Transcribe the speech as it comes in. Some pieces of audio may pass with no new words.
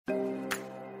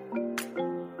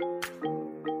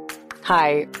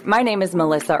Hi, my name is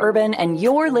Melissa Urban, and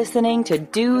you're listening to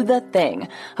Do the Thing,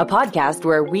 a podcast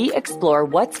where we explore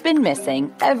what's been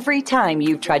missing every time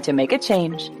you've tried to make a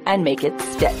change and make it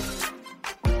stick.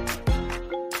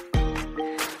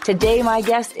 Today, my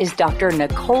guest is Dr.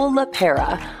 Nicole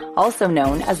LePera, also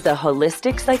known as the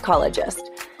Holistic Psychologist.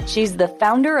 She's the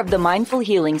founder of the Mindful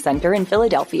Healing Center in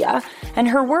Philadelphia, and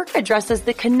her work addresses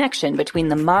the connection between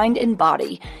the mind and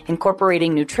body,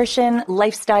 incorporating nutrition,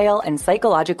 lifestyle, and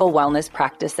psychological wellness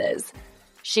practices.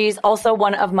 She's also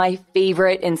one of my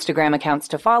favorite Instagram accounts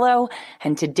to follow,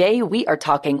 and today we are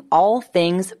talking all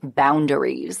things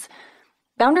boundaries.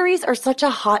 Boundaries are such a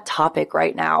hot topic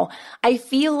right now. I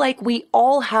feel like we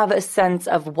all have a sense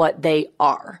of what they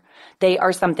are. They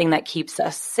are something that keeps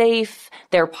us safe,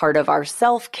 they're part of our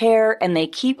self-care, and they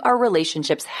keep our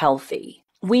relationships healthy.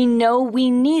 We know we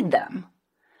need them.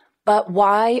 But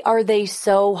why are they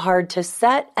so hard to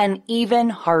set and even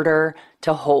harder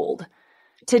to hold?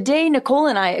 Today, Nicole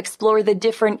and I explore the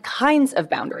different kinds of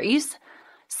boundaries,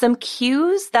 some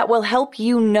cues that will help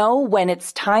you know when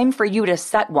it's time for you to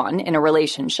set one in a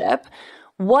relationship,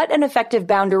 what an effective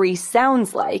boundary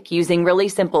sounds like using really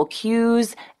simple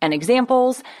cues and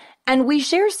examples, and we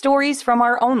share stories from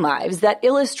our own lives that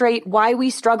illustrate why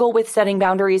we struggle with setting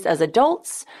boundaries as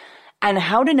adults and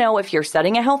how to know if you're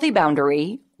setting a healthy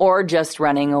boundary or just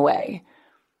running away.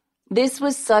 This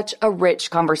was such a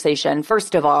rich conversation.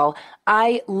 First of all,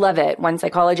 I love it when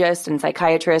psychologists and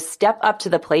psychiatrists step up to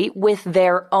the plate with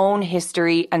their own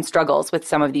history and struggles with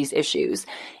some of these issues.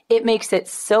 It makes it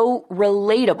so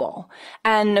relatable.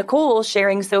 And Nicole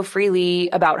sharing so freely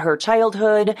about her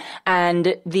childhood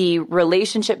and the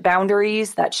relationship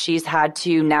boundaries that she's had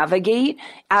to navigate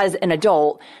as an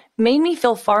adult made me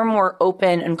feel far more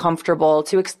open and comfortable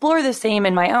to explore the same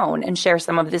in my own and share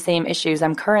some of the same issues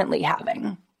I'm currently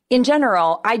having. In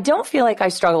general, I don't feel like I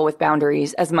struggle with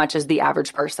boundaries as much as the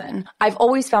average person. I've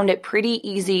always found it pretty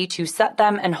easy to set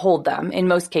them and hold them in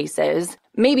most cases,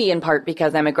 maybe in part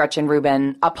because I'm a Gretchen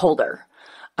Rubin upholder.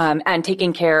 And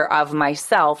taking care of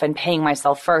myself and paying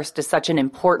myself first is such an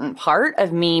important part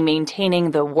of me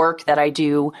maintaining the work that I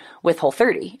do with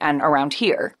Whole30 and around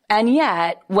here. And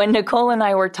yet, when Nicole and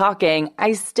I were talking,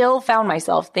 I still found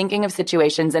myself thinking of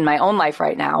situations in my own life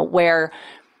right now where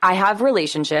I have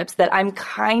relationships that I'm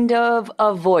kind of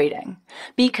avoiding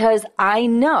because I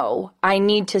know I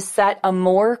need to set a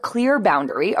more clear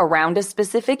boundary around a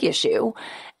specific issue,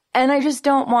 and I just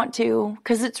don't want to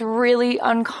because it's really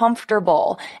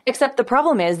uncomfortable. Except the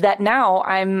problem is that now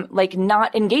I'm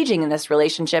not engaging in this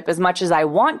relationship as much as I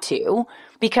want to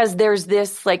because there's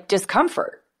this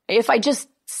discomfort. If I just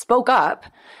spoke up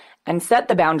and set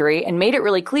the boundary and made it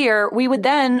really clear, we would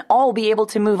then all be able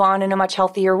to move on in a much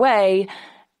healthier way.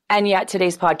 And yet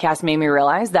today's podcast made me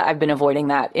realize that I've been avoiding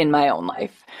that in my own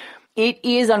life. It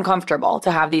is uncomfortable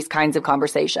to have these kinds of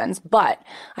conversations, but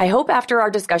I hope after our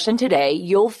discussion today,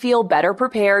 you'll feel better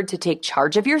prepared to take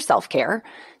charge of your self-care,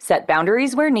 set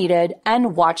boundaries where needed,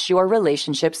 and watch your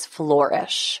relationships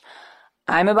flourish.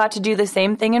 I'm about to do the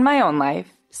same thing in my own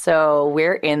life, so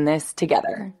we're in this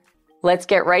together. Let's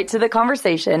get right to the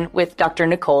conversation with Dr.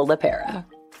 Nicole LePera.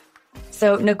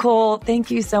 So, Nicole,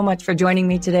 thank you so much for joining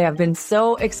me today. I've been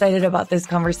so excited about this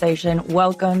conversation.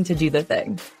 Welcome to Do the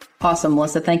Thing. Awesome,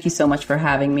 Melissa. Thank you so much for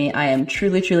having me. I am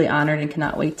truly, truly honored and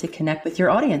cannot wait to connect with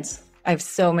your audience. I have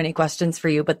so many questions for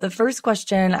you, but the first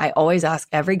question I always ask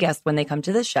every guest when they come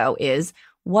to the show is,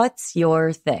 what's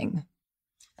your thing?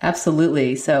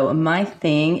 Absolutely. So my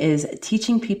thing is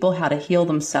teaching people how to heal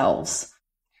themselves.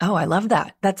 Oh, I love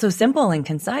that. That's so simple and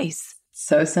concise.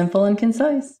 So simple and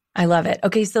concise. I love it.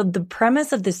 Okay, so the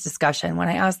premise of this discussion, when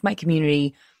I asked my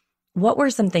community, what were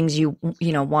some things you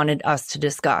wanted us to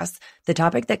discuss? The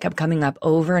topic that kept coming up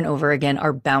over and over again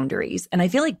are boundaries. And I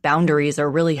feel like boundaries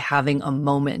are really having a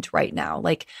moment right now.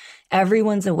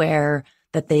 Everyone's aware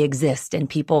that they exist and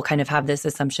people kind of have this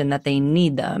assumption that they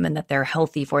need them and that they're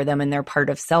healthy for them and they're part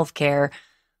of self-care.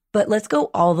 But let's go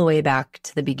all the way back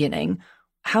to the beginning.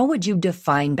 How would you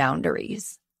define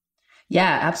boundaries?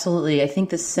 Yeah, absolutely. I think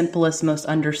the simplest, most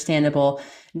understandable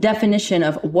definition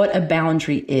of what a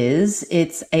boundary is,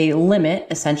 it's a limit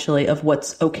essentially of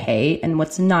what's okay and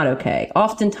what's not okay.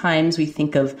 Oftentimes we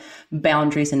think of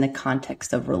boundaries in the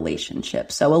context of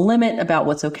relationships. So a limit about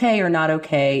what's okay or not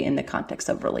okay in the context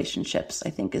of relationships,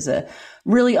 I think is a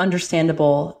really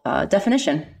understandable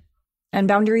definition. And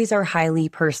boundaries are highly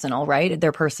personal, right?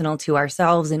 They're personal to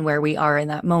ourselves and where we are in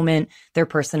that moment. They're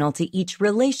personal to each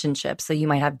relationship. So you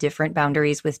might have different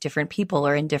boundaries with different people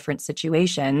or in different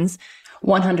situations.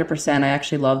 100%. I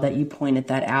actually love that you pointed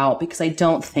that out, because I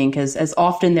don't think as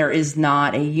often there is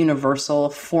not a universal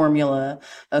formula,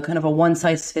 a kind of a one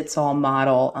size fits all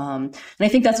model. And I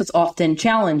think that's what's often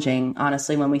challenging,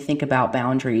 honestly, when we think about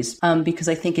boundaries, because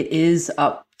I think it is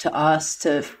up to us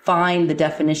to find the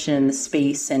definition in the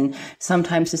space. And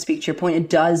sometimes, to speak to your point, it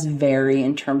does vary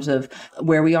in terms of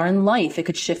where we are in life. It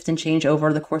could shift and change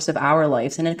over the course of our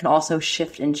lives. And it can also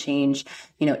shift and change,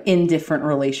 in different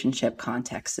relationship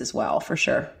contexts as well, for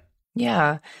sure.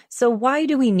 Yeah. So why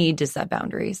do we need to set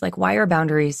boundaries? Like, why are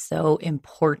boundaries so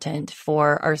important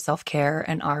for our self-care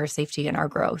and our safety and our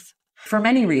growth? For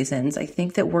many reasons. I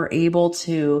think that we're able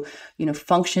to,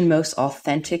 function most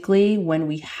authentically when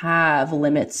we have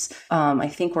limits. I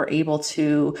think we're able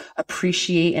to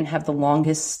appreciate and have the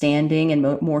longest standing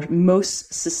and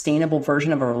most sustainable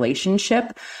version of a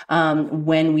relationship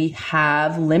when we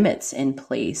have limits in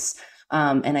place.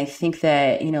 And I think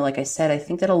that, like I said, I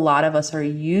think that a lot of us are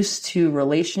used to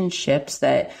relationships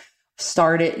that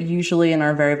started usually in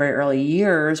our very, very early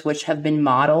years, which have been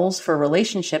models for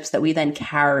relationships that we then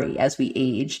carry as we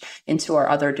age into our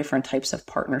other different types of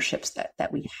partnerships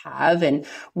that we have. And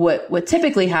what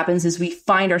typically happens is we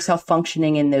find ourselves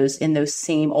functioning in those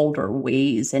same older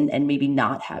ways and maybe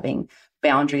not having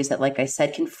boundaries that, like I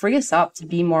said, can free us up to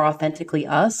be more authentically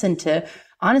us and to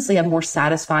honestly have more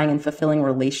satisfying and fulfilling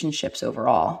relationships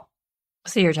overall.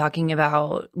 So you're talking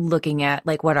about looking at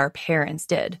like what our parents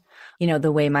did,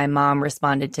 the way my mom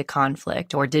responded to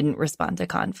conflict or didn't respond to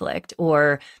conflict,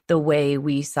 or the way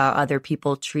we saw other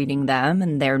people treating them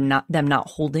and them not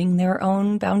holding their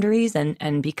own boundaries.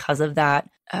 And because of that,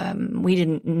 we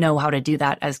didn't know how to do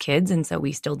that as kids. And so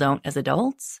we still don't as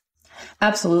adults.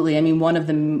 Absolutely. I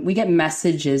mean, we get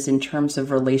messages in terms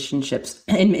of relationships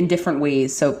in different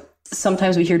ways. So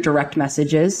sometimes we hear direct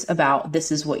messages about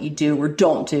this is what you do or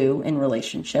don't do in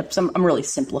relationships. I'm really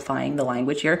simplifying the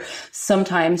language here.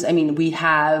 Sometimes, we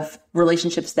have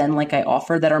relationships then, like I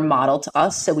offer, that are modeled to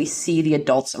us. So we see the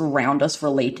adults around us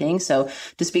relating. So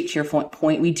to speak to your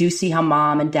point, we do see how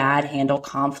mom and dad handle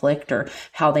conflict or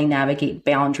how they navigate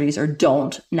boundaries or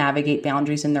don't navigate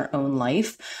boundaries in their own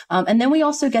life. And then we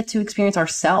also get to experience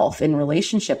ourselves in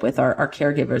relationship with our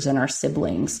caregivers and our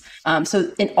siblings.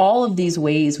 So in all of these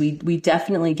ways, we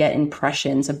definitely get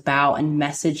impressions about and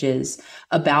messages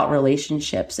about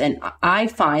relationships. And I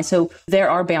find, so there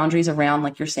are boundaries around,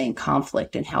 like you're saying,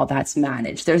 conflict and how that's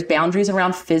managed. There's boundaries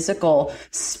around physical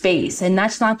space. And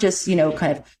that's not just,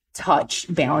 kind of touch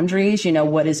boundaries,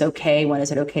 what is okay? When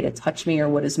is it okay to touch me? Or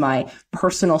what is my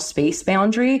personal space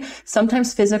boundary?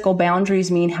 Sometimes physical boundaries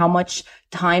mean how much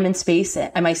time and space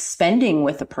am I spending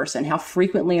with a person? How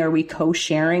frequently are we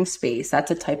co-sharing space? That's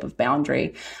a type of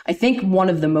boundary. I think one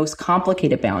of the most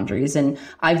complicated boundaries, and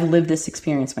I've lived this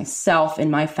experience myself in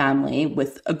my family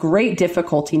with a great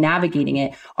difficulty navigating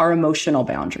it, are emotional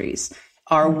boundaries.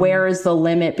 Where is the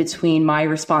limit between my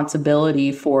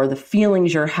responsibility for the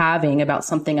feelings you're having about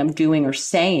something I'm doing or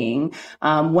saying?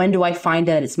 When do I find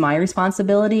that it's my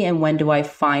responsibility? And when do I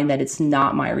find that it's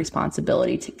not my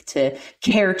responsibility to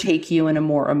caretake you in a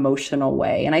more emotional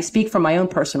way? And I speak from my own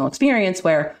personal experience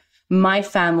where my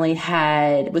family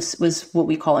was what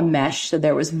we call a mesh. So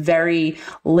there was very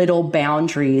little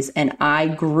boundaries, and I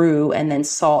grew and then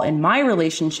saw in my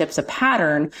relationships a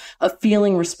pattern of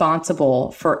feeling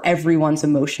responsible for everyone's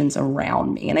emotions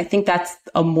around me. And I think that's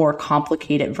a more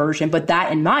complicated version, but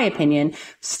that, in my opinion,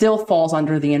 still falls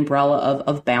under the umbrella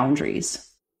of boundaries.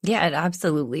 Yeah, it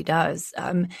absolutely does.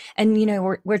 And,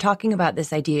 we're talking about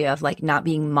this idea of like not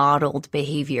being modeled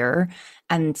behavior.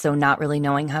 And so not really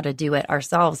knowing how to do it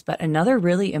ourselves. But another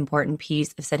really important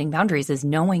piece of setting boundaries is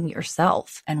knowing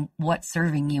yourself and what's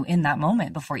serving you in that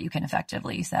moment before you can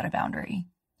effectively set a boundary.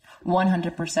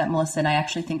 100%, Melissa. And I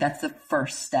actually think that's the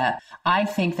first step. I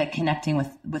think that connecting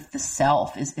with the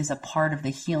self is a part of the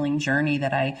healing journey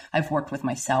that I've worked with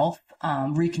myself,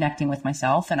 reconnecting with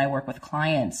myself, and I work with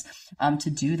clients to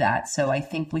do that. So I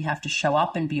think we have to show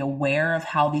up and be aware of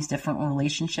how these different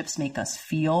relationships make us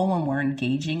feel when we're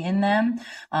engaging in them.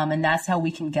 And that's how we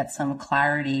can get some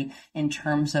clarity in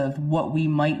terms of what we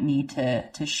might need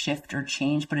to shift or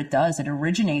change. But it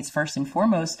originates first and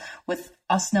foremost with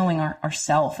us knowing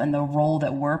ourself and the role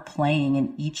that we're playing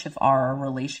in each of our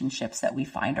relationships that we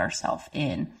find ourselves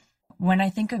in. When I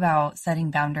think about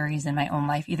setting boundaries in my own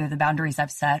life, either the boundaries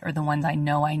I've set or the ones I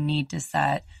know I need to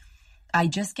set, I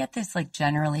just get this like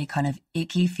generally kind of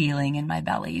icky feeling in my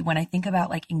belly when I think about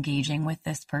like engaging with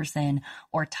this person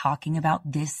or talking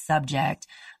about this subject.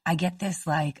 I get this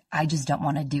like, I just don't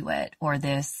want to do it, or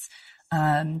this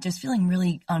just feeling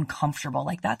really uncomfortable.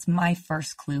 Like that's my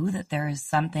first clue that there is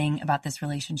something about this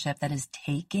relationship that is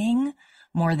taking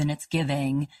more than it's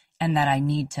giving, and that I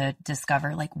need to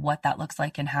discover like what that looks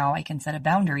like and how I can set a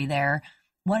boundary there.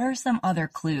 What are some other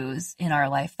clues in our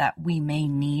life that we may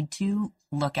need to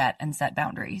look at and set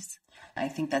boundaries? I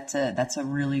think that's a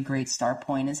really great start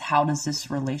point, is how does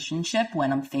this relationship,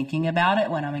 when I'm thinking about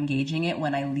it, when I'm engaging it,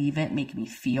 when I leave it, make me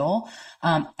feel?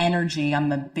 Energy,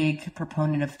 I'm a big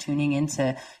proponent of tuning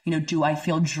into, do I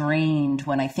feel drained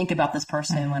when I think about this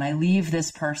person, when I leave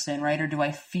this person, right? Or do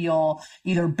I feel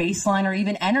either baseline or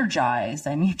even energized?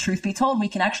 I mean, truth be told, we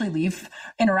can actually leave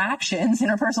interpersonal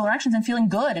interactions and feeling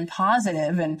good and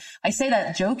positive. And I say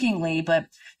that jokingly, but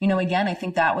again, I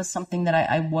think that was something that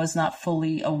I was not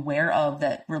fully aware of,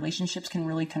 that relationships can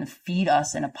really kind of feed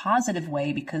us in a positive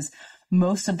way, because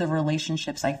most of the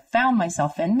relationships I found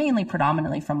myself in, mainly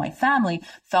predominantly from my family,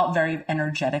 felt very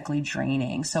energetically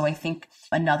draining. So I think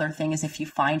another thing is, if you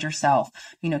find yourself,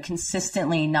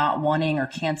 consistently not wanting or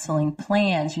canceling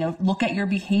plans, look at your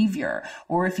behavior.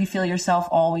 Or if you feel yourself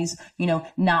always,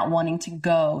 not wanting to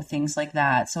go, things like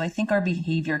that. So I think our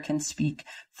behavior can speak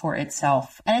for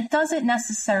itself. And it doesn't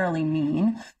necessarily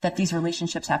mean that these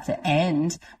relationships have to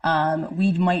end.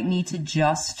 We might need to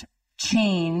just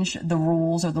change the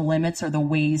rules or the limits or the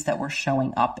ways that we're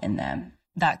showing up in them.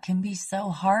 That can be so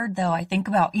hard though. I think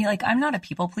about, I'm not a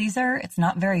people pleaser. It's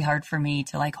not very hard for me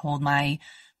to like hold my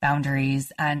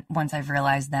boundaries and once I've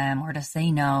realized them, or to say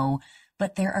no.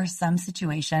 But there are some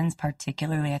situations,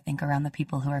 particularly I think around the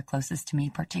people who are closest to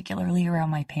me, particularly around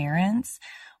my parents,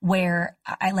 where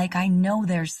I know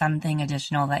there's something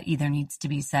additional that either needs to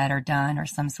be said or done, or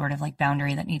some sort of like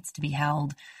boundary that needs to be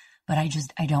held. But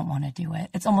I don't want to do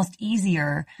it. It's almost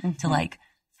easier to like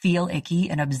feel icky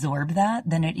and absorb that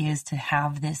than it is to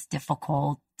have this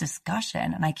difficult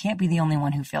discussion. And I can't be the only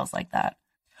one who feels like that.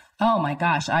 Oh my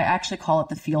gosh. I actually call it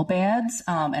the feel bads.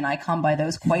 And I come by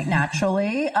those quite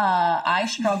naturally. I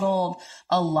struggled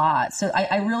a lot. So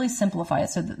I really simplify it.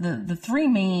 So the three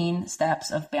main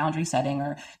steps of boundary setting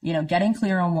are, getting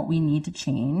clear on what we need to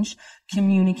change,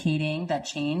 communicating that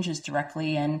change as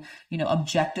directly and,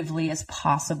 objectively as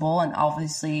possible, and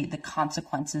obviously the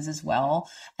consequences as well.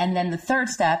 And then the third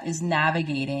step is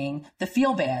navigating the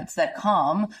feel bads that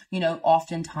come,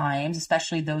 oftentimes,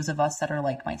 especially those of us that are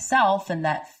like myself and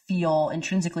that feel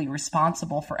intrinsically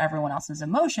responsible for everyone else's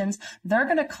emotions. They're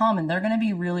going to come and they're going to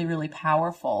be really, really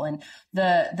powerful. And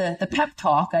the pep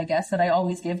talk, I guess, that I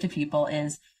always give to people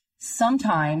is,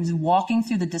 sometimes walking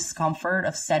through the discomfort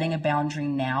of setting a boundary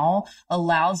now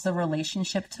allows the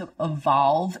relationship to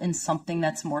evolve in something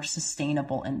that's more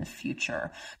sustainable in the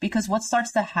future. Because what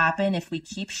starts to happen if we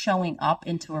keep showing up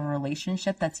into a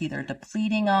relationship that's either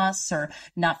depleting us or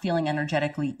not feeling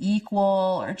energetically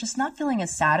equal or just not feeling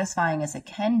as satisfying as it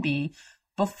can be,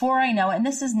 before I know it, and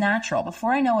this is natural,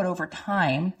 before I know it over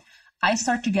time, I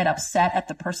start to get upset at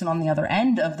the person on the other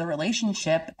end of the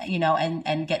relationship,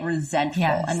 and get resentful.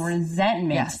 Yes. And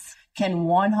resentment Yes. can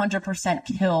 100%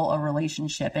 kill a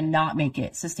relationship and not make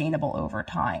it sustainable over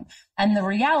time. And the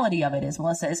reality of it is,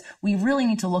 Melissa, is we really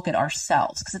need to look at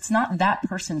ourselves, because it's not that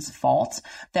person's fault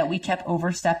that we kept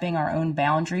overstepping our own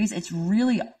boundaries. It's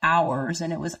really ours.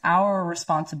 And it was our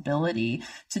responsibility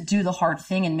to do the hard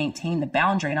thing and maintain the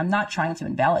boundary. And I'm not trying to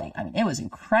invalidate. I mean, it was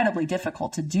incredibly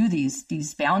difficult to do these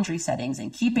boundary settings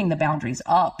and keeping the boundaries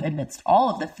up amidst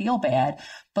all of the feel bad.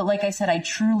 But like I said, I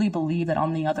truly believe that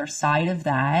on the other side of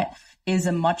that is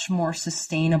a much more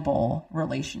sustainable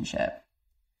relationship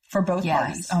for both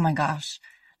parties. Oh my gosh.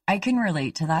 I can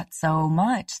relate to that so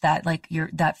much, that like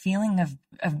that feeling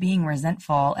of being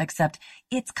resentful, except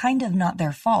it's kind of not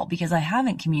their fault because I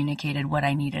haven't communicated what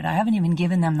I needed. I haven't even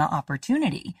given them the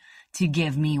opportunity to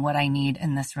give me what I need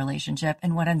in this relationship.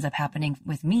 And what ends up happening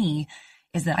with me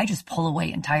is that I just pull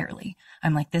away entirely.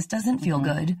 I'm like, this doesn't feel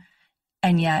good.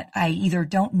 And yet I either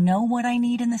don't know what I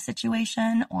need in the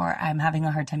situation or I'm having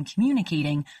a hard time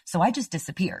communicating. So I just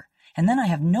disappear. And then I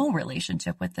have no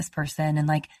relationship with this person. And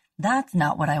like, that's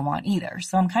not what I want either.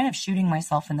 So I'm kind of shooting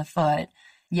myself in the foot.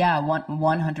 Yeah,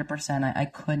 100%. I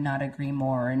could not agree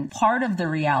more. And part of the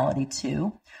reality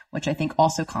too, which I think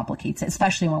also complicates it,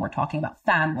 especially when we're talking about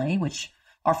family, which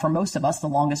are for most of us the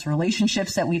longest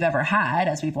relationships that we've ever had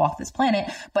as we've walked this planet.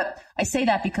 But I say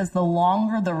that because the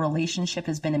longer the relationship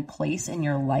has been in place in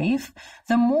your life,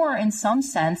 the more, in some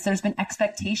sense, there's been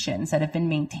expectations that have been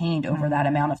maintained over that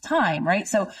amount of time, right?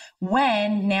 So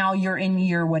when now you're in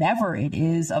year whatever it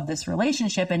is of this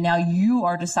relationship, and now you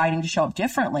are deciding to show up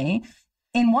differently,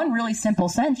 in one really simple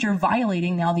sense, you're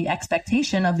violating now the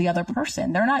expectation of the other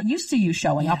person. They're not used to you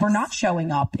showing up or not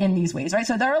showing up in these ways, right?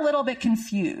 So they're a little bit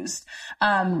confused.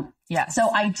 So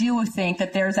I do think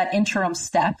that there's that interim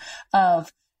step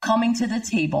of coming to the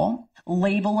table,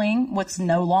 labeling what's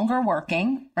no longer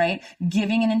working, right?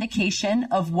 Giving an indication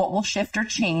of what will shift or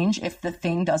change if the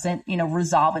thing doesn't,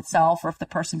 resolve itself, or if the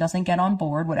person doesn't get on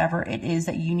board, whatever it is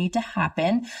that you need to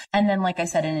happen. And then, like I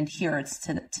said, an adherence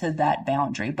to that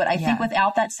boundary. But I think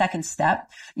without that second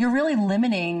step, you're really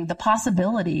limiting the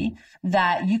possibility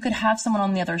that you could have someone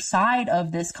on the other side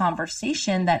of this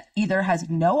conversation that either has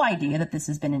no idea that this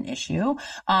has been an issue,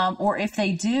 or if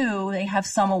they do, they have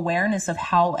some awareness of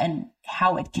how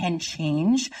it can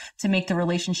change to make the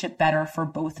relationship better for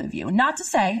both of you. Not to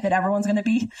say that everyone's going to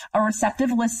be a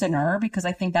receptive listener, because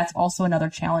I think that's also another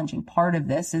challenging part of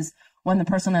this, is when the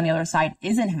person on the other side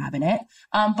isn't having it.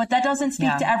 But that doesn't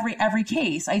speak to every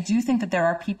case. I do think that there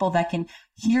are people that can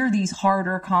hear these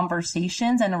harder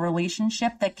conversations, and a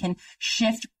relationship that can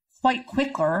shift quite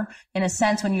quicker, in a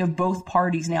sense, when you have both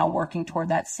parties now working toward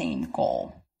that same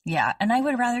goal. Yeah. And I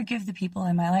would rather give the people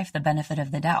in my life the benefit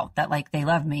of the doubt that they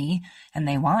love me and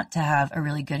they want to have a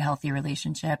really good, healthy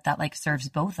relationship that serves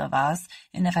both of us.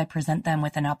 And if I present them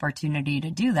with an opportunity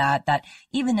to do that, that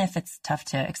even if it's tough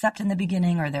to accept in the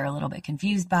beginning, or they're a little bit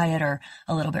confused by it or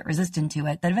a little bit resistant to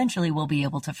it, that eventually we'll be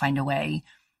able to find a way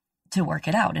to work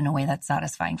it out in a way that's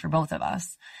satisfying for both of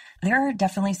us. There are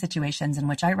definitely situations in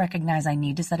which I recognize I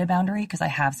need to set a boundary because I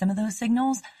have some of those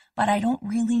signals, but I don't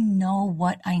really know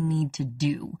what I need to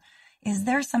do. Is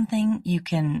there something you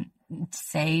can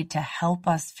say to help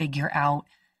us figure out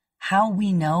how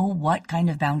we know what kind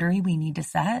of boundary we need to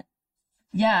set?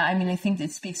 Yeah, I think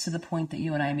it speaks to the point that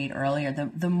you and I made earlier.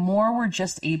 The more we're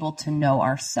just able to know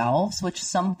ourselves, which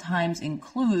sometimes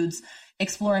includes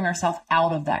exploring ourselves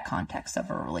out of that context of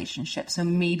a relationship. So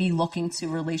maybe looking to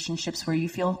relationships where you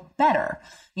feel better,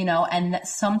 and that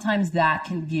sometimes that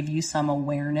can give you some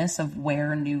awareness of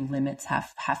where new limits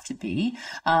have to be.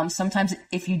 Sometimes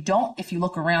if you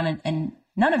look around and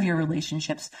none of your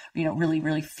relationships,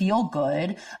 really feel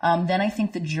good, then I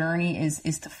think the journey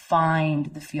is to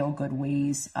find the feel good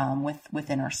ways,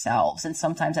 within ourselves. And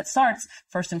sometimes that starts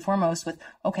first and foremost with,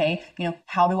 okay,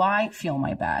 how do I feel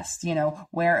my best?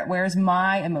 Where's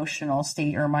my emotional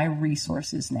state or my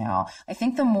resources now? I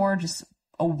think the more just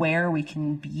aware we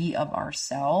can be of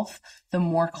ourselves, the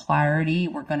more clarity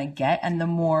we're going to get. And the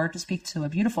more, to speak to a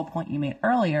beautiful point you made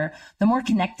earlier, the more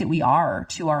connected we are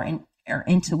to our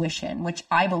intuition, which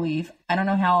I believe, I don't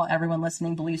know how everyone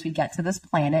listening believes we get to this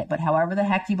planet, but however the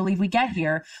heck you believe we get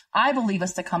here, I believe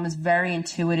us to come as very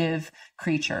intuitive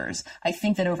creatures. I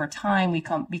think that over time we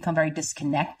become very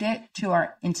disconnected to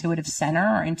our intuitive center,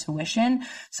 our intuition.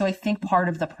 So I think part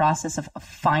of the process of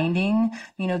finding,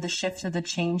 the shift of the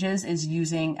changes is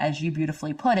using, as you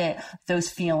beautifully put it, those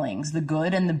feelings, the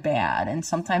good and the bad. And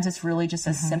sometimes it's really just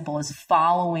as simple as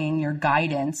following your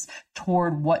guidance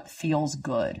toward what feels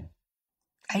good.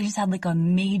 I just had a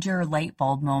major light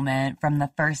bulb moment from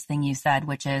the first thing you said,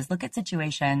 which is look at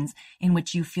situations in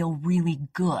which you feel really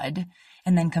good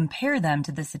and then compare them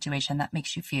to the situation that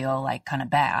makes you feel kind of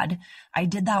bad. I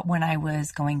did that when I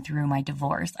was going through my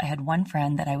divorce. I had one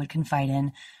friend that I would confide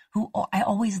in who I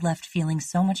always left feeling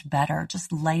so much better,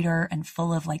 just lighter and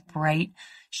full of bright,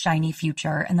 shiny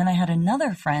future. And then I had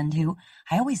another friend who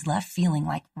I always left feeling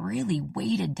really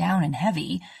weighted down and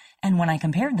heavy. And when I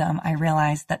compared them, I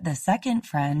realized that the second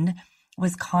friend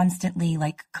was constantly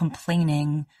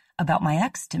complaining about my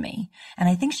ex to me. And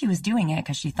I think she was doing it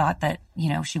because she thought that,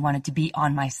 she wanted to be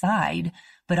on my side,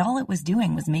 but all it was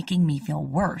doing was making me feel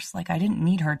worse. I didn't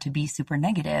need her to be super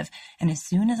negative. And as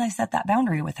soon as I set that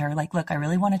boundary with her, look, I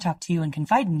really want to talk to you and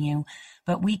confide in you,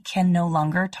 but we can no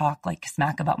longer talk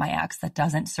smack about my ex that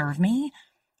doesn't serve me.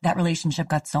 That relationship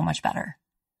got so much better.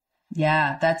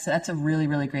 Yeah, that's a really,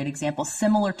 really great example.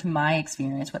 Similar to my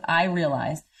experience, what I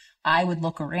realized, I would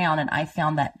look around and I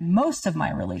found that most of my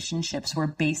relationships were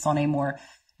based on a more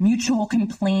mutual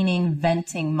complaining,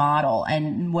 venting model.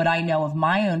 And what I know of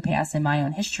my own past and my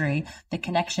own history, the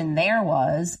connection there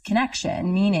was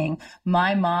connection, meaning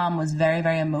my mom was very,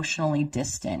 very emotionally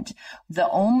distant. The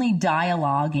only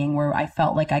dialoguing where I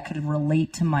felt like I could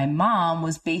relate to my mom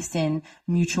was based in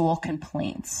mutual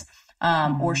complaints.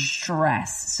 or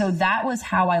stress. So that was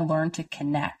how I learned to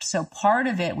connect. So part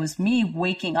of it was me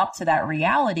waking up to that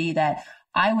reality that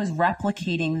I was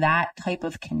replicating that type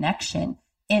of connection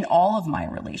in all of my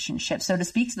relationships. So to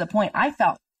speak to the point, I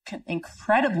felt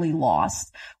incredibly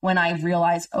lost when I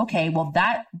realized, okay, well,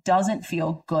 that doesn't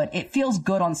feel good. It feels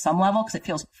good on some level because it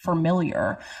feels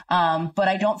familiar. But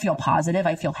I don't feel positive.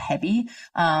 I feel heavy.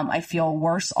 I feel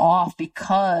worse off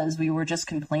because we were just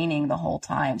complaining the whole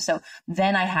time. So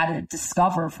then I had to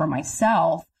discover for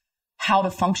myself how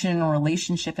to function in a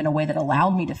relationship in a way that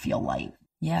allowed me to feel light.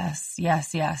 Yes,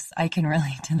 yes, yes. I can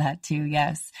relate to that too.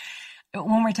 Yes.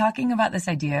 When we're talking about this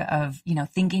idea of,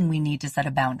 thinking we need to set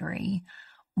a boundary,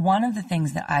 one of the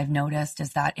things that I've noticed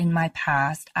is that in my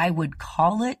past, I would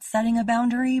call it setting a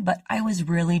boundary, but I was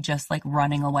really just like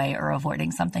running away or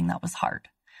avoiding something that was hard.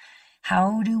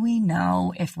 How do we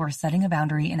know if we're setting a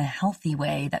boundary in a healthy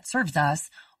way that serves us,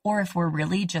 or if we're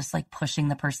really just like pushing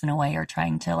the person away or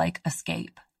trying to like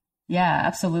escape? Yeah,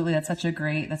 absolutely. That's such a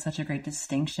great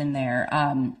distinction there.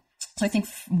 So I think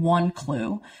one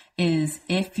clue is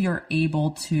if you're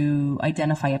able to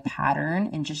identify a pattern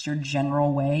in just your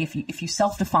general way, if you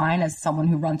self-define as someone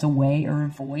who runs away or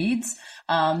avoids,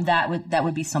 that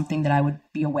would be something that I would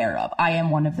be aware of. I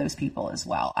am one of those people as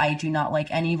well. I do not like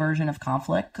any version of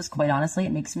conflict because quite honestly,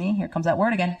 it makes me, here comes that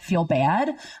word again, feel bad.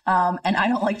 And I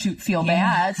don't like to feel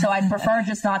bad. So I prefer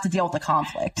just not to deal with the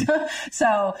conflict.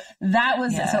 So that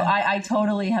was, so I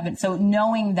totally haven't. So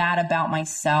knowing that about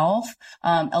myself,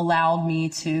 allowed me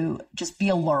to just be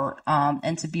alert,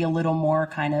 and to be a little more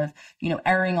kind of,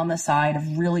 erring on the side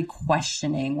of really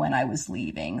questioning when I was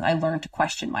leaving. I learned to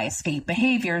question my escape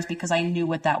behaviors because I knew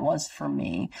what that was for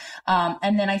me.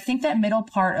 And then I think that middle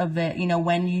part of it,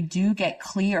 when you do get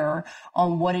clear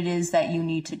on what it is that you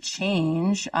need to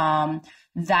change,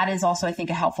 that is also, I think,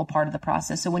 a helpful part of the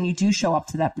process. So when you do show up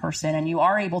to that person and you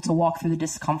are able to walk through the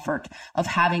discomfort of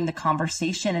having the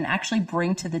conversation and actually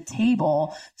bring to the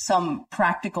table some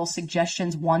practical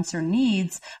suggestions, wants, or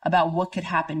needs about what could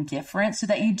happen different so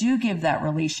that you do give that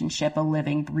relationship a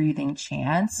living, breathing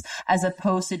chance, as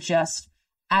opposed to just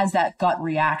as that gut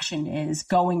reaction is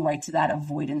going right to that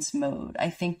avoidance mode. I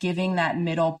think giving that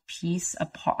middle piece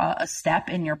a step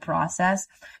in your process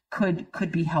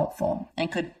could be helpful and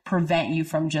could prevent you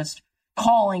from just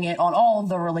calling it on all of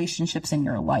the relationships in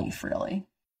your life, really.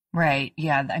 Right.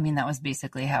 Yeah. I mean, that was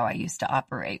basically how I used to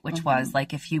operate, which was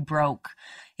like, if you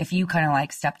kind of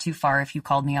like stepped too far, if you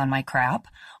called me on my crap,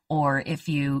 or if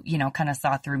you, kind of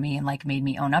saw through me and like made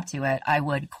me own up to it, I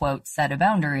would, quote, set a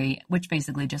boundary, which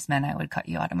basically just meant I would cut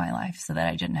you out of my life so that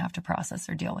I didn't have to process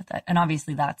or deal with it. And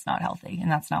obviously that's not healthy. And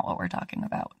that's not what we're talking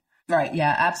about. Right.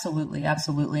 Yeah, absolutely.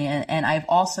 Absolutely. And I've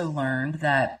also learned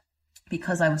that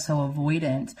because I was so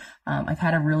avoidant, I've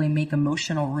had to really make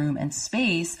emotional room and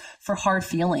space for hard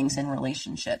feelings in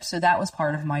relationships. So that was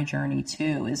part of my journey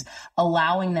too, is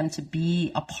allowing them to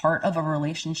be a part of a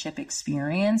relationship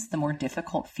experience, the more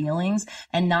difficult feelings,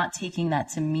 and not taking that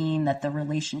to mean that the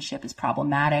relationship is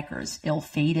problematic or is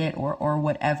ill-fated or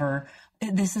whatever.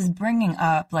 This is bringing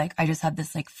up, like, I just had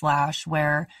this like flash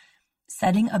where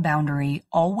setting a boundary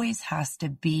always has to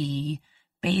be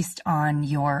based on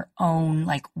your own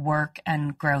like work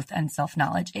and growth and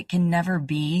self-knowledge. It can never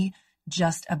be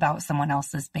just about someone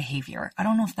else's behavior. I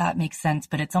don't know if that makes sense,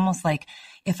 but it's almost like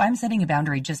if I'm setting a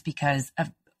boundary just because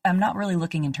I'm not really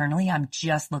looking internally, I'm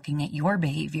just looking at your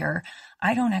behavior,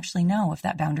 I don't actually know if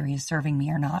that boundary is serving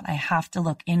me or not. I have to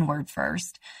look inward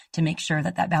first to make sure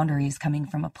that that boundary is coming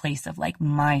from a place of like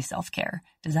my self-care.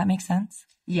 Does that make sense?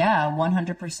 Yeah,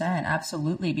 100%.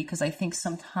 Absolutely. Because I think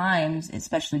sometimes,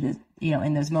 especially,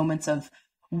 in those moments of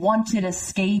wanted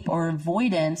escape or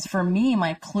avoidance, for me,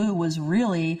 my clue was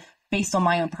really based on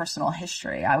my own personal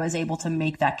history. I was able to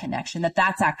make that connection that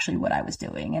that's actually what I was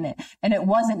doing. And it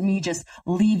wasn't me just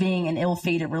leaving an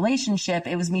ill-fated relationship.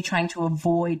 It was me trying to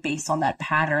avoid based on that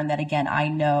pattern that, again, I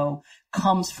know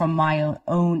comes from my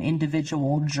own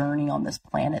individual journey on this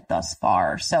planet thus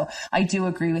far. So I do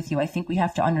agree with you. I think we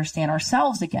have to understand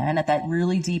ourselves again at that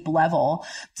really deep level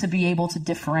to be able to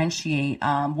differentiate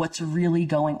what's really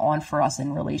going on for us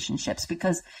in relationships.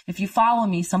 Because if you follow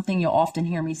me, something you'll often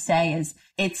hear me say is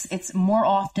it's more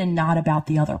often not about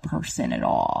the other person at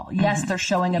all. Yes, they're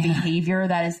showing a behavior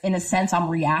that is, in a sense, I'm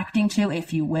reacting to,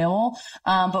 if you will.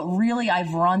 But really,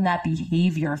 I've run that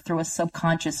behavior through a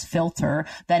subconscious filter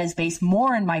that is based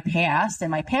more in my past and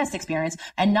my past experience,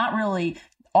 and not really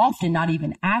often not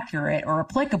even accurate or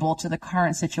applicable to the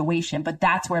current situation. But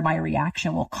that's where my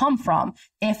reaction will come from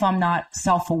if I'm not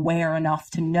self-aware enough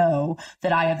to know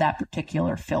that I have that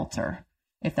particular filter,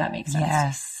 if that makes sense.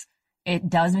 Yes. It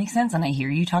does make sense. And I hear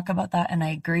you talk about that, and I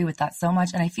agree with that so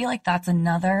much. And I feel like that's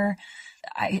another,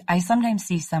 I sometimes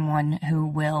see someone who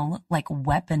will like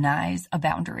weaponize a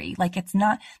boundary. Like it's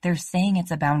not, they're saying it's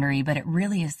a boundary, but it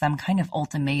really is some kind of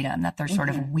ultimatum that they're sort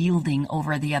of wielding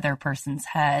over the other person's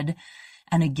head.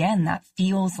 And again, that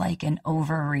feels like an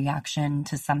overreaction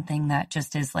to something that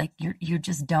just is like,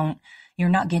 you're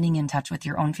not getting in touch with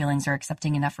your own feelings or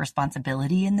accepting enough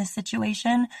responsibility in this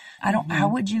situation.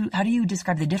 How do you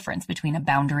describe the difference between a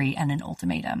boundary and an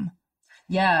ultimatum?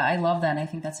 Yeah, I love that. And I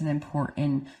think that's an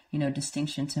important,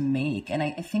 distinction to make. And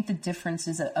I think the difference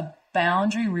is a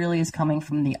boundary really is coming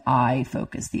from the I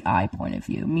focus, the I point of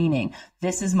view, meaning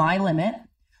this is my limit.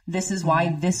 This is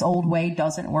why this old way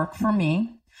doesn't work for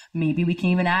me. Maybe we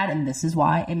can even add, and this is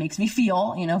why it makes me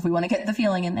feel, if we want to get the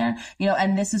feeling in there,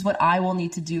 and this is what I will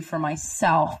need to do for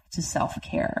myself to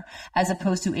self-care, as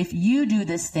opposed to if you do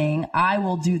this thing, I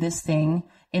will do this thing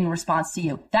in response to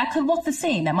you. That could look the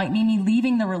same. That might mean me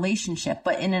leaving the relationship,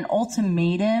 but in an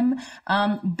ultimatum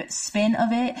spin of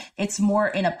it, it's more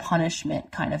in a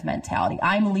punishment kind of mentality.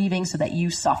 I'm leaving so that you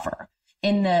suffer.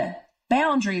 In the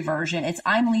boundary version, it's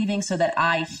I'm leaving so that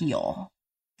I heal.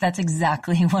 That's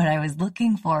exactly what I was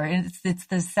looking for. It's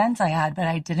the sense I had, but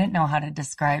I didn't know how to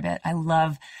describe it. I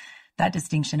love that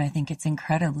distinction. I think it's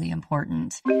incredibly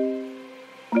important.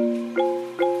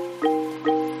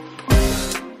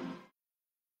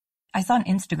 I saw an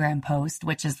Instagram post,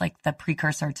 which is like the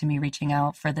precursor to me reaching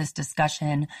out for this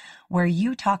discussion, where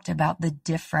you talked about the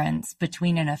difference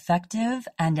between an effective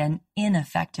and an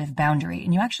ineffective boundary.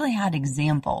 And you actually had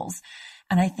examples.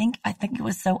 And I think it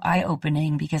was so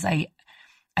eye-opening because I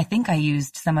think I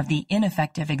used some of the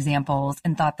ineffective examples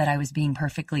and thought that I was being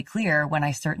perfectly clear when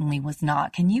I certainly was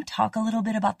not. Can you talk a little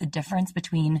bit about the difference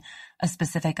between a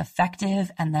specific effective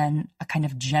and then a kind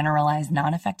of generalized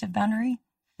non-effective boundary?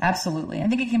 Absolutely. I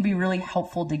think it can be really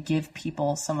helpful to give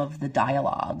people some of the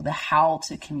dialogue, the how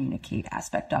to communicate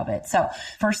aspect of it. So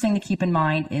first thing to keep in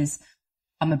mind is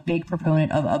I'm a big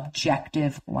proponent of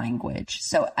objective language.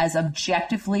 So as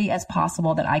objectively as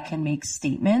possible that I can make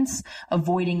statements,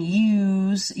 avoiding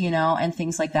yous, and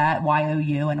things like that.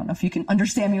 Y-O-U. I don't know if you can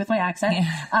understand me with my accent.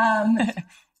 Yeah.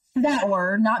 That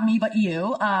word, not me, but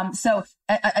you. So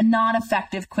a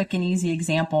non-effective, quick and easy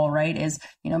example, right, is,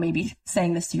 maybe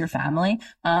saying this to your family.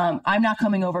 I'm not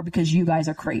coming over because you guys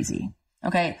are crazy.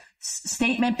 Okay.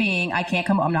 Statement being,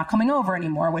 I'm not coming over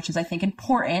anymore, which is, I think,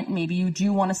 important. Maybe you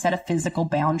do want to set a physical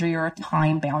boundary or a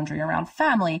time boundary around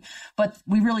family, but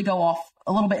we really go off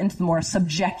a little bit into the more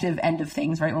subjective end of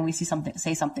things, right? When we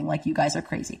say something like you guys are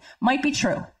crazy, might be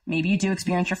true. Maybe you do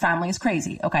experience your family as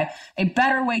crazy. Okay. A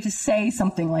better way to say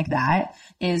something like that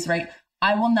is, right,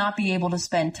 I will not be able to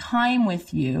spend time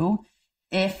with you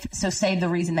say the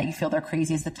reason that you feel they're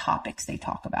crazy is the topics they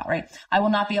talk about, right? I will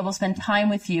not be able to spend time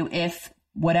with you if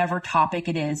whatever topic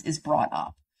it is brought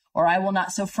up, or I will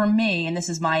not. So for me, and this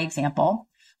is my example,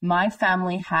 my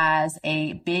family has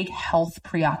a big health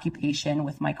preoccupation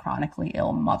with my chronically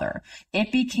ill mother.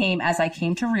 It became, as I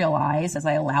came to realize, as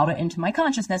I allowed it into my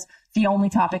consciousness, the only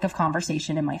topic of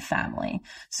conversation in my family.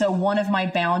 So one of my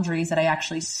boundaries that I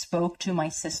actually spoke to my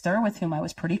sister, with whom I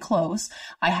was pretty close,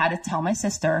 I had to tell my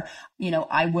sister,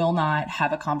 I will not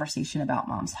have a conversation about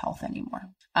mom's health anymore.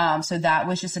 So that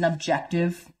was just an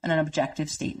objective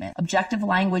statement. Objective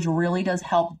language really does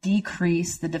help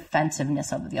decrease the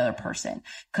defensiveness of the other person.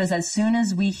 Because as soon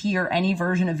as we hear any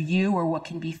version of you or what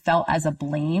can be felt as a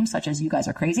blame, such as you guys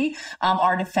are crazy,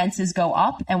 our defenses go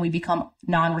up and we become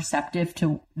non-receptive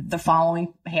to the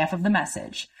following half of the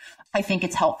message. I think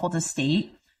it's helpful to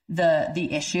state the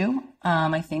issue.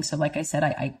 I think so. Like I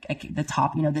said,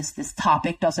 this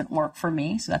topic doesn't work for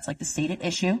me. So that's like the stated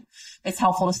issue. It's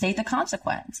helpful to state the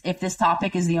consequence. If this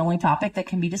topic is the only topic that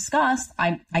can be discussed,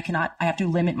 I have to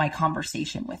limit my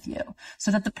conversation with you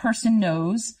so that the person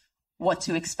knows what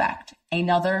to expect.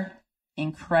 Another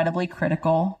incredibly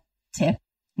critical tip,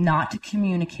 not to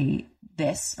communicate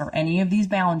this or any of these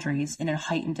boundaries in a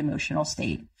heightened emotional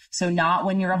state. So not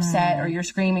when you're upset or you're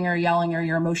screaming or yelling or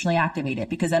you're emotionally activated,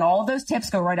 because then all of those tips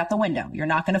go right out the window. You're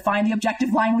not going to find the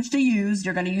objective language to use.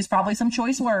 You're going to use probably some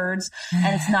choice words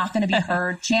and it's not going to be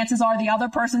heard. Chances are the other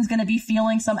person's going to be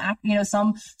feeling some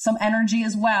energy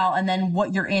as well. And then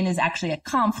what you're in is actually a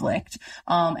conflict,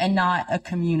 and not a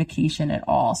communication at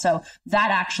all. So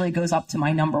that actually goes up to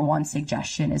my number one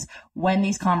suggestion is when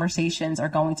these conversations are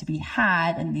going to be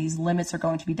had and these limits are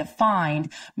going to be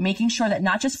defined, making sure that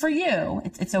not just for you,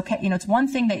 it's okay. It's one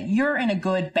thing that you're in a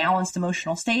good balanced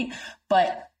emotional state,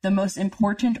 but the most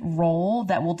important role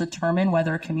that will determine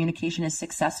whether communication is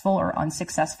successful or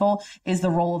unsuccessful is the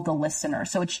role of the listener.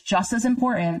 So it's just as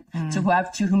important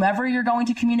to whomever you're going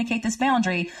to communicate this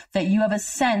boundary that you have a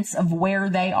sense of where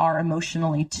they are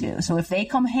emotionally too. So if they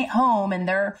come home and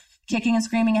they're kicking and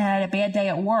screaming and had a bad day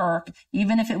at work,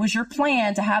 even if it was your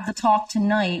plan to have the talk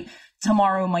tonight,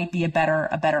 tomorrow might be a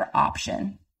better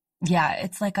option. Yeah,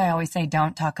 it's like I always say,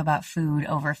 don't talk about food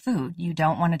over food. You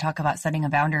don't want to talk about setting a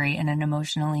boundary in an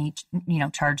emotionally,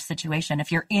 charged situation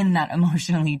if you're in that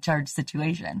emotionally charged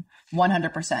situation.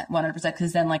 100%,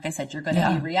 because then, like I said, you're going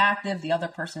to be reactive. The other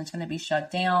person is going to be shut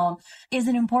down. Is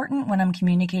it important when I'm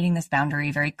communicating this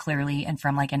boundary very clearly and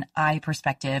from like an I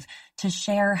perspective to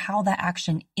share how that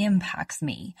action impacts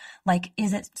me? Like,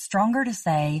 is it stronger to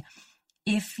say,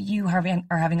 if you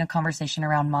are having a conversation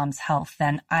around mom's health,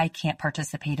 then I can't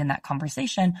participate in that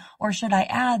conversation? Or should I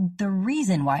add the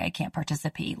reason why I can't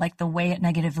participate, like the way it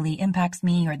negatively impacts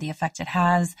me or the effect it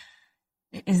has?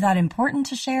 Is that important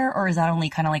to share, or is that only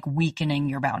kind of like weakening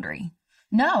your boundary?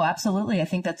 No, absolutely. I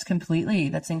think that's completely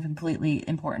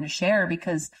important to share,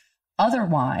 because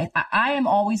otherwise, I am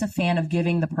always a fan of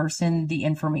giving the person the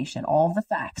information, all of the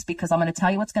facts, because I'm going to tell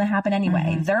you what's going to happen anyway.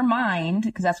 Mm-hmm. Their mind,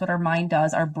 because that's what our mind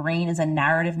does. Our brain is a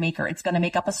narrative maker. It's going to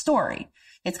make up a story.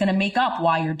 It's going to make up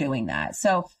why you're doing that.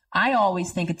 So I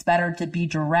always think it's better to be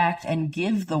direct and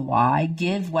give the why,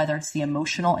 whether it's the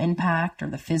emotional impact or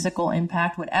the physical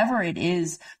impact, whatever it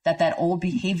is that old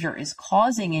behavior is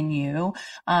causing in you.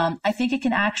 I think it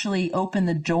can actually open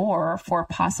the door for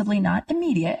possibly not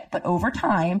immediate, but over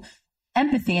time,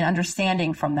 empathy and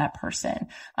understanding from that person.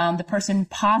 The person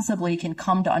possibly can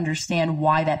come to understand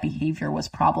why that behavior was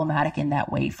problematic in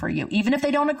that way for you. Even if they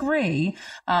don't agree,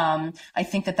 I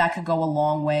think that could go a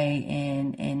long way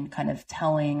in kind of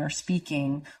telling or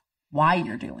speaking why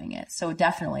you're doing it. So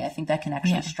definitely, I think that can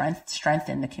actually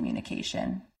strengthen the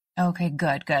communication. Okay,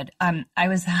 good. I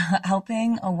was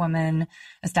helping a woman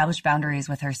establish boundaries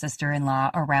with her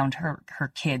sister-in-law around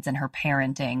her kids and her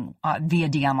parenting via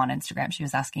DM on Instagram. She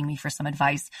was asking me for some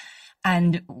advice.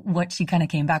 And what she kind of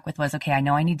came back with was, okay, I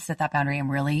know I need to set that boundary. I'm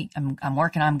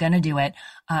working on, I'm going to do it.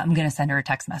 I'm going to send her a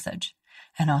text message.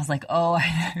 And I was like, oh,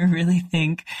 I really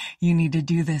think you need to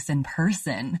do this in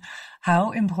person.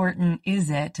 How important is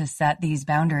it to set these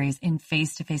boundaries in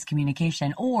face-to-face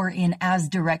communication or in as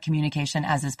direct communication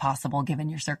as is possible given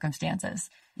your circumstances?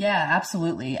 Yeah,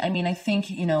 absolutely. I mean, I think,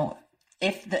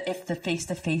 if the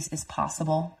face-to-face is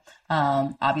possible,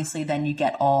 obviously then you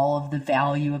get all of the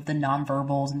value of the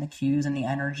nonverbals and the cues and the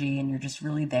energy, and you're just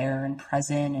really there and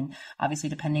present. And obviously,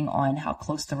 depending on how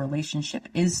close the relationship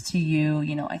is to you,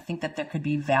 I think that there could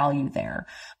be value there.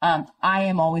 I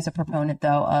am always a proponent,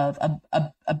 though, of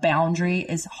a boundary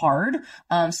is hard.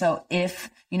 So if,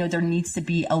 there needs to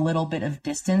be a little bit of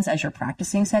distance as you're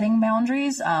practicing setting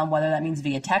boundaries, whether that means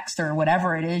via text or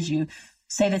whatever it is, you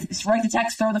say that, write the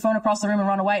text, throw the phone across the room and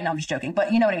run away. No, I'm just joking.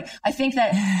 But you know what I mean? I think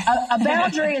that a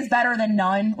boundary is better than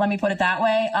none. Let me put it that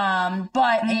way.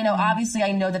 But obviously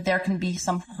I know that there can be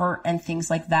some hurt and things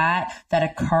like that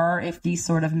occur if these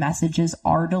sort of messages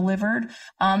are delivered,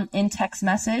 in text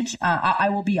message. I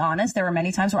will be honest. There were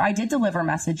many times where I did deliver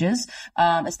messages,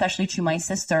 especially to my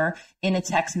sister, in a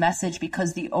text message,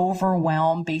 because the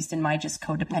overwhelm based in my just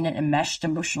codependent and meshed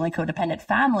emotionally codependent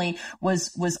family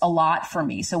was a lot for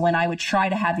me. So when I would try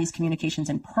to have these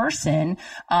communications in person,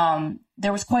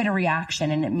 there was quite a reaction,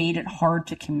 and it made it hard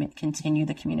to continue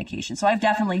the communication. So I've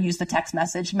definitely used the text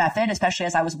message method, especially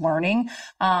as I was learning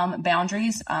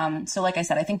boundaries. So like I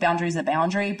said, I think boundary is a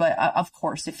boundary, but of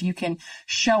course, if you can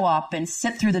show up and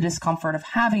sit through the discomfort of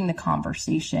having the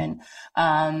conversation,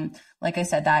 like I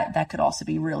said, that could also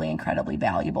be really incredibly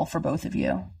valuable for both of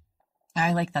you.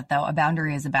 I like that, though. A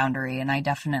boundary is a boundary, and I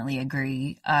definitely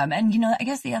agree. And I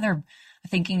guess the other,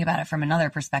 thinking about it from another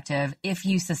perspective, if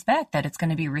you suspect that it's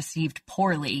going to be received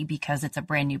poorly because it's a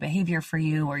brand new behavior for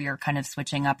you, or you're kind of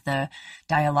switching up the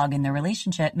dialogue in the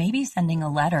relationship, maybe sending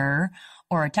a letter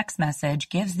or a text message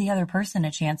gives the other person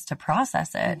a chance to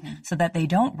process it, so that they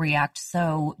don't react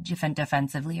so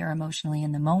defensively or emotionally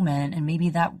in the moment. And maybe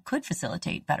that could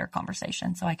facilitate better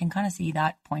conversation. So I can kind of see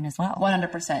that point as well.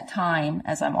 100% time,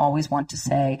 as I'm always want to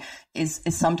say, is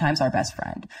sometimes our best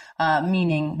friend.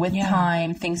 Meaning with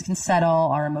time, things can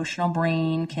settle. Our emotional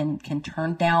brain can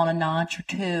turn down a notch or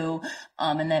two.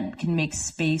 And then can make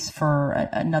space for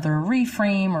another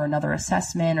reframe or another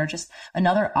assessment or just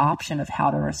another option of how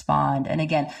to respond. And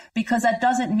again, because that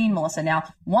doesn't mean, Melissa, now,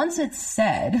 once it's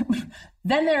said,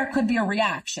 then there could be a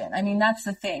reaction. I mean, that's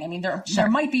the thing. I mean, there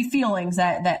might be feelings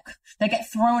that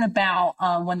get thrown about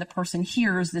when the person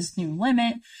hears this new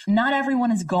limit. Not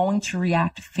everyone is going to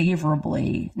react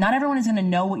favorably. Not everyone is going to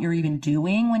know what you're even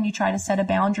doing when you try to set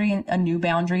a new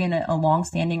boundary in a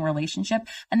long-standing relationship,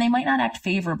 and they might not act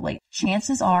favorably.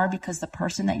 Chances are because the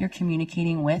person that you're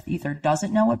communicating with either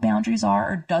doesn't know what boundaries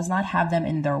are or does not have them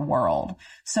in their world.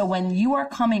 So when you are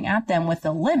coming at them with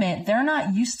a limit, they're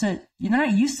not used to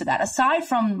that. Aside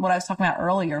from what I was talking about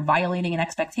earlier, violating an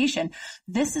expectation,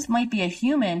 might be a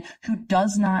human who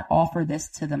does not offer this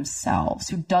to themselves,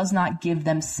 who does not give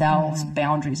themselves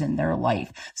boundaries in their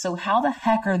life. So how the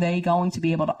heck are they going to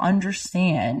be able to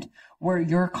understand where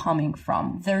you're coming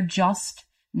from? They're just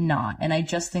not. And I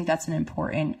just think that's an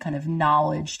important kind of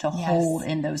knowledge to hold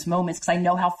in those moments, because I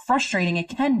know how frustrating it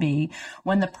can be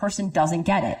when the person doesn't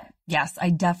get it. Yes, I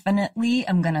definitely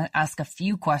am going to ask a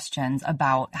few questions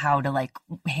about how to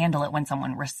handle it when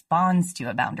someone responds to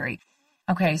a boundary.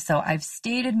 Okay, so I've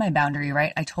stated my boundary,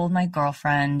 right? I told my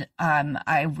girlfriend,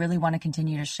 I really want to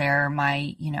continue to share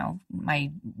my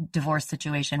divorce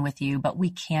situation with you, but we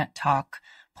can't talk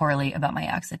poorly about my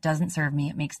ex. It doesn't serve me.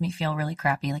 It makes me feel really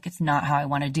crappy. It's not how I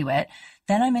want to do it.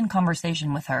 Then I'm in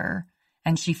conversation with her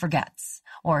and she forgets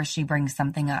or she brings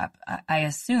something up. I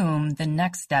assume the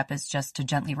next step is just to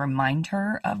gently remind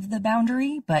her of the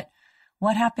boundary, but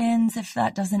what happens if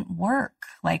that doesn't work?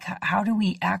 How do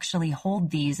we actually hold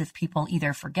these if people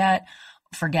either forget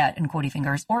in quotey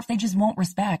fingers, or if they just won't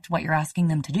respect what you're asking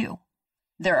them to do?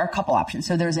 There are a couple options.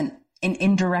 So there's an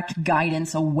indirect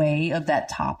guidance away of that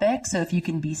topic. So if you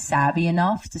can be savvy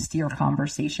enough to steer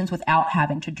conversations without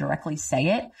having to directly say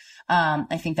it,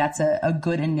 I think that's a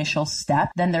good initial step.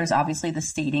 Then there's obviously the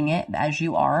stating it as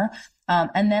you are.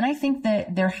 And then I think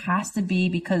that there has to be,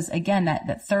 because again,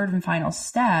 that third and final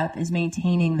step is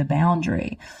maintaining the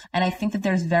boundary. And I think that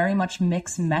there's very much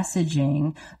mixed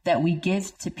messaging that we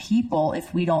give to people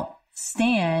if we don't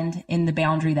stand in the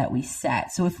boundary that we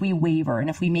set. So if we waver and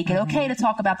if we make it okay to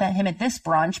talk about him at this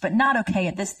brunch, but not okay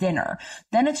at this dinner,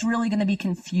 then it's really going to be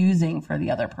confusing for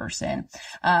the other person.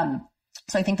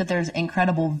 So I think that there's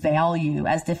incredible value,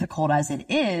 as difficult as it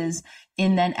is,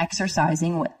 in then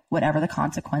exercising whatever the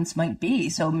consequence might be.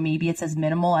 So maybe it's as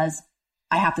minimal as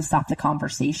I have to stop the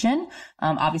conversation.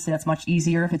 Obviously that's much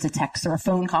easier if it's a text or a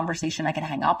phone conversation. I can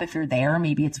hang up if you're there.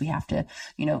 Maybe we have to,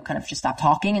 kind of just stop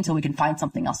talking until we can find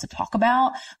something else to talk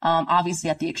about. Obviously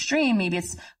at the extreme, maybe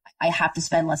it's I have to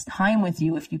spend less time with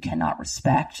you if you cannot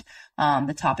respect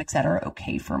the topics that are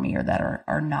okay for me or that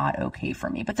are not okay for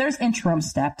me. But there's interim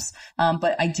steps.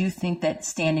 But I do think that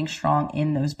standing strong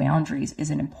in those boundaries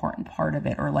is an important part of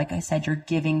it. Or like I said, you're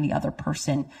giving the other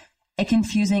person a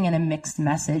confusing and a mixed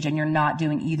message, and you're not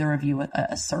doing either of you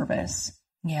a service.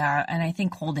 Yeah. And I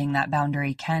think holding that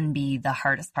boundary can be the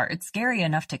hardest part. It's scary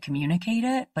enough to communicate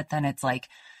it, but then it's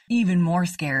even more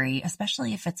scary,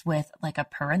 especially if it's with a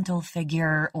parental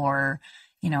figure or,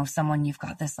 someone you've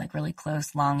got this really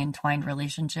close, long entwined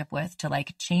relationship with, to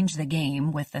change the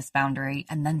game with this boundary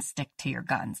and then stick to your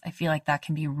guns. I feel like that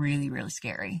can be really, really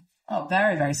scary. Oh,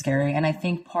 very, very scary. And I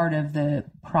think part of the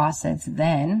process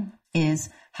then is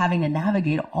having to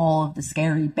navigate all of the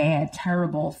scary, bad,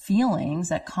 terrible feelings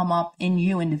that come up in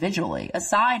you individually,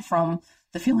 aside from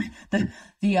the feeling,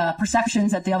 the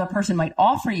perceptions that the other person might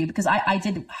offer you, because I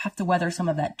did have to weather some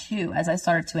of that too. As I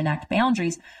started to enact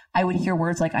boundaries, I would hear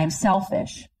words like I'm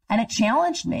selfish, and it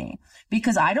challenged me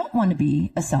because I don't want to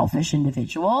be a selfish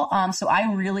individual. So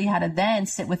I really had to then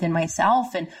sit within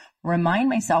myself and remind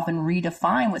myself and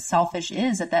redefine what selfish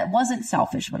is, that wasn't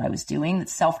selfish what I was doing, that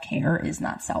self-care is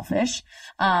not selfish.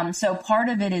 So part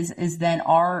of it is then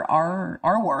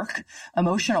our work,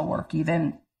 emotional work,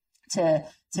 even to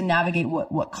navigate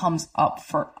what comes up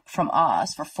for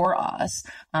us,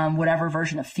 whatever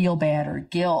version of feel bad or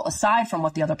guilt, aside from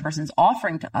what the other person's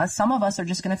offering to us. Some of us are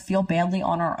just going to feel badly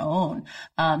on our own.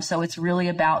 So it's really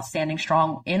about standing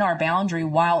strong in our boundary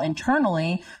while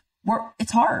internally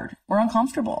it's hard. We're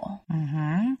uncomfortable.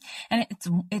 Mm-hmm. And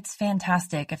it's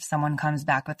fantastic if someone comes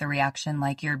back with a reaction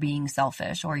like you're being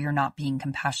selfish or you're not being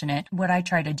compassionate. What I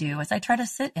try to do is I try to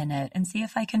sit in it and see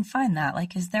if I can find that.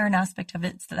 Is there an aspect of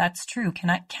it that's true? Can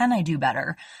I do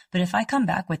better? But if I come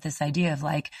back with this idea of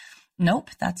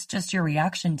nope, that's just your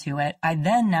reaction to it, I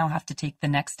then now have to take the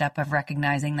next step of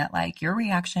recognizing that your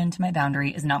reaction to my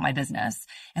boundary is not my business.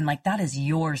 And that is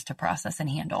yours to process and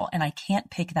handle. And I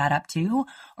can't pick that up too,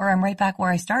 or I'm right back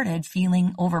where I started,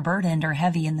 feeling overburdened or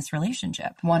heavy in this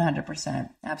relationship. 100%.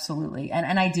 Absolutely.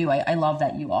 And I love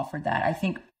that you offered that. I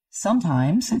think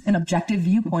sometimes an objective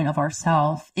viewpoint of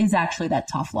ourselves is actually that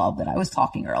tough love that I was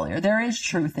talking earlier. There is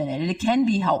truth in it. And it can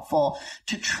be helpful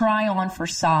to try on for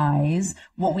size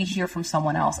what we hear from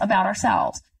someone else about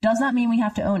ourselves. Does not mean we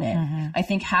have to own it. Mm-hmm. I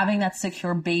think having that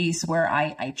secure base where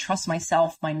I trust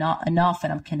myself enough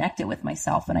and I'm connected with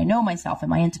myself and I know myself and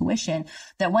my intuition,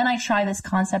 that when I try this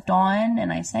concept on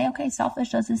and I say, okay, selfish,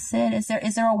 does this sit? Is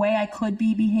there a way I could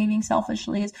be behaving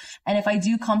selfishly? And if I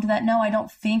do come to that, no, I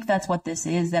don't think that's what this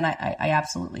is, then I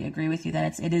absolutely agree with you.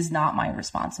 Then it is not my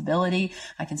responsibility.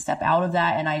 I can step out of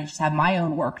that and I just have my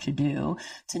own work to do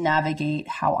to navigate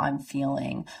how I'm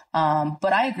feeling.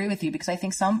 But I agree with you because I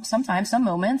think sometimes, some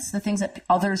moments, the things that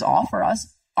others offer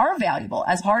us are valuable.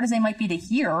 As hard as they might be to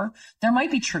hear, there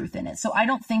might be truth in it. So I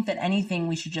don't think that anything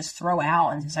we should just throw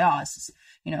out and say, oh, this is,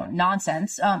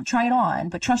 nonsense. Try it on,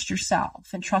 but trust yourself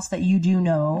and trust that you do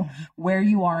know where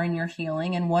you are in your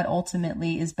healing and what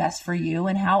ultimately is best for you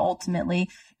and how ultimately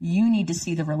you need to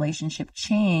see the relationship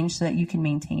change so that you can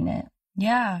maintain it.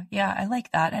 Yeah, I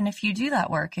like that. And if you do that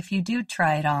work, if you do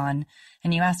try it on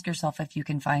and you ask yourself if you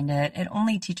can find it, it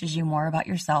only teaches you more about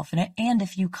yourself. And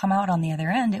if you come out on the other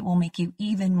end, it will make you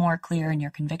even more clear in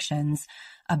your convictions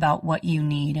about what you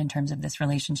need in terms of this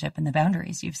relationship and the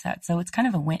boundaries you've set. So it's kind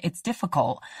of a win. It's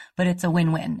difficult, but it's a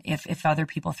win-win if other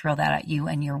people throw that at you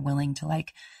and you're willing to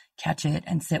catch it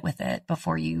and sit with it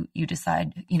before you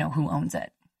decide, who owns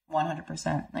it.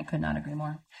 100%. I could not agree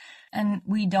more. And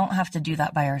we don't have to do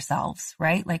that by ourselves,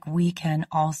 right? We can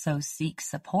also seek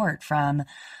support from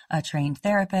a trained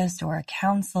therapist or a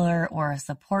counselor or a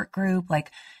support group.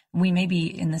 We may be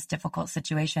in this difficult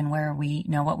situation where we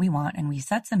know what we want and we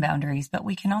set some boundaries, but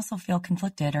we can also feel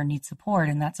conflicted or need support.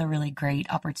 And that's a really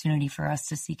great opportunity for us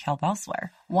to seek help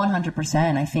elsewhere.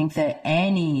 100%. I think that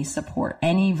any support,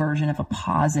 any version of a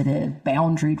positive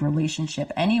boundaried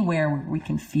relationship, anywhere where we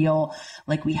can feel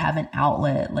like we have an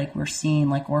outlet, like we're seen,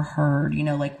 like we're heard,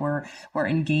 like we're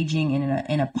engaging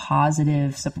in a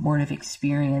positive, supportive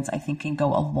experience, I think can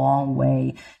go a long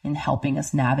way in helping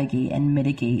us navigate and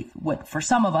mitigate what for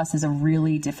some of us is a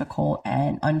really difficult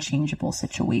and unchangeable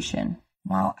situation.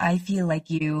 Well, I feel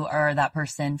like you are that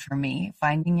person for me.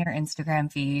 Finding your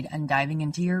Instagram feed and diving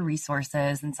into your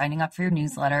resources and signing up for your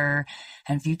newsletter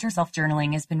and future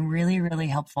self-journaling has been really, really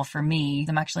helpful for me.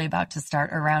 I'm actually about to start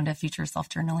a round of future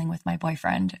self-journaling with my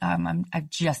boyfriend.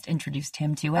 I've just introduced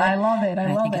him to it. I love it.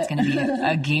 I think it's going to be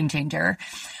a game changer.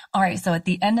 All right. So at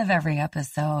the end of every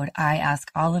episode, I ask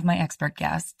all of my expert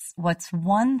guests, what's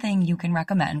one thing you can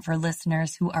recommend for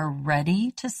listeners who are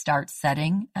ready to start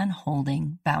setting and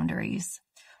holding boundaries?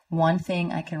 One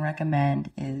thing I can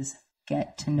recommend is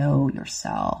get to know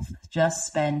yourself. Just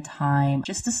spend time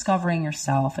just discovering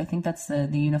yourself. I think that's the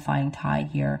unifying tie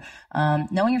here.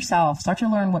 Knowing yourself, start to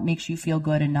learn what makes you feel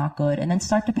good and not good, and then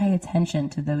start to pay attention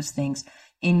to those things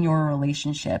in your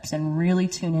relationships and really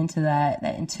tune into that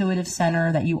intuitive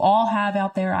center that you all have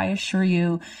out there, I assure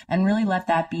you, and really let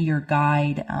that be your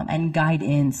guide and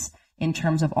guidance in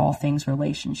terms of all things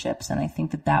relationships. And I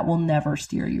think that will never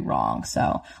steer you wrong. So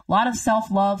a lot of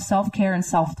self-love, self-care, and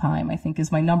self-time, I think,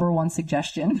 is my number one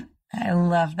suggestion. I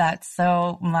love that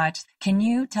so much. Can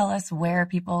you tell us where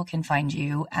people can find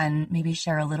you and maybe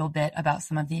share a little bit about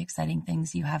some of the exciting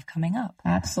things you have coming up?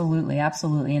 Absolutely. A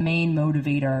main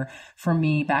motivator for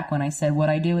me back when I said what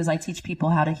I do is I teach people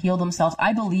how to heal themselves.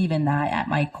 I believe in that at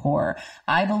my core.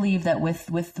 I believe that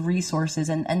with resources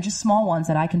and just small ones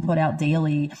that I can put out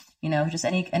daily, just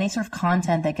any sort of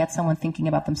content that gets someone thinking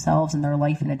about themselves and their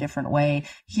life in a different way,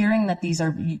 hearing that these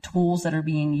are tools that are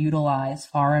being utilized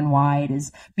far and wide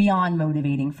is beyond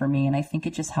motivating for me. And I think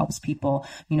it just helps people,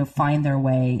 find their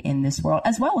way in this world,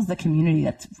 as well as the community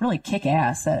that's really kick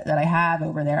ass that I have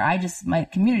over there. My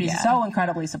community is so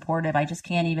incredibly supportive. I just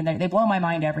can't even, they blow my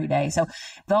mind every day. So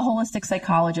The Holistic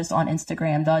Psychologist on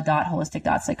Instagram,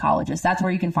 the.holistic.psychologist. That's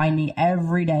where you can find me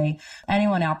every day.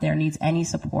 Anyone out there needs any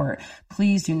support,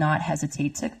 please do not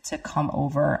hesitate to come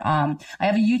over. I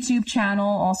have a YouTube channel,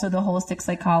 also The Holistic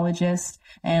Psychologist,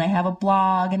 and I have a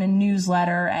blog and a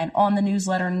newsletter. And on the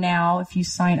newsletter now, if you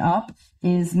sign up,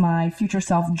 is my Future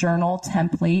Self Journal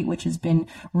template, which has been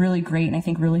really great and I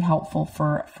think really helpful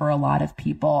for a lot of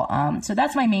people. So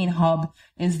that's my main hub,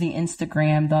 is the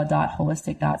Instagram,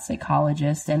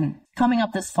 the.holistic.psychologist. And coming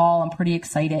up this fall, I'm pretty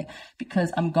excited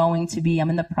because I'm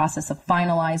in the process of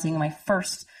finalizing my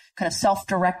first kind of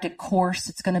self-directed course.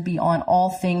 It's going to be on all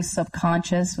things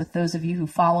subconscious. With those of you who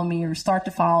follow me or start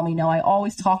to follow me know I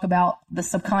always talk about the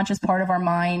subconscious part of our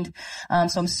mind.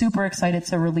 So I'm super excited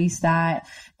to release that.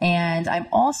 And I'm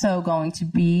also going to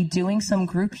be doing some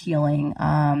group healing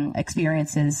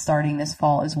experiences starting this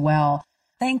fall as well.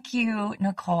 Thank you,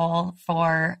 Nicole,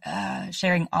 for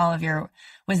sharing all of your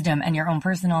wisdom and your own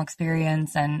personal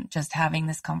experience and just having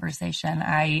this conversation.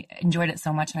 I enjoyed it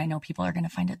so much, and I know people are going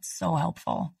to find it so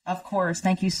helpful. Of course.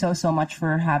 Thank you so much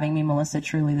for having me, Melissa.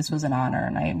 Truly, this was an honor,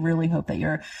 and I really hope that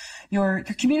your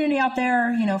community out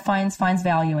there, finds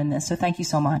value in this. So thank you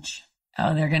so much.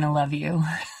 Oh, they're going to love you.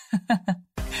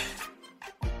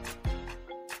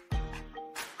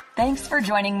 Thanks for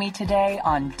joining me today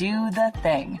on Do the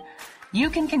Thing. You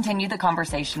can continue the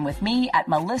conversation with me at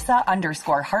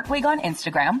Melissa_Hartwig on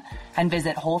Instagram and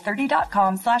visit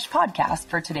whole30.com/podcast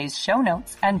for today's show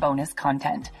notes and bonus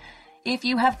content. If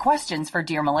you have questions for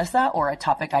Dear Melissa or a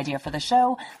topic idea for the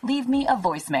show, leave me a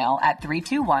voicemail at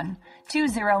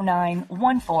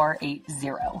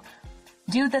 321-209-1480.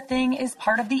 Do the Thing is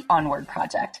part of the Onward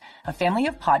Project, a family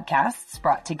of podcasts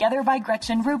brought together by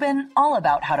Gretchen Rubin, all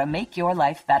about how to make your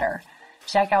life better.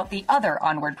 Check out the other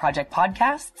Onward Project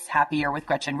podcasts, Happier with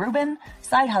Gretchen Rubin,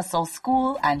 Side Hustle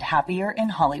School, and Happier in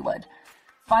Hollywood.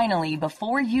 Finally,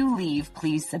 before you leave,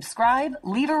 please subscribe,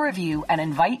 leave a review, and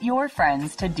invite your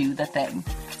friends to do the thing.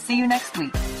 See you next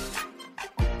week.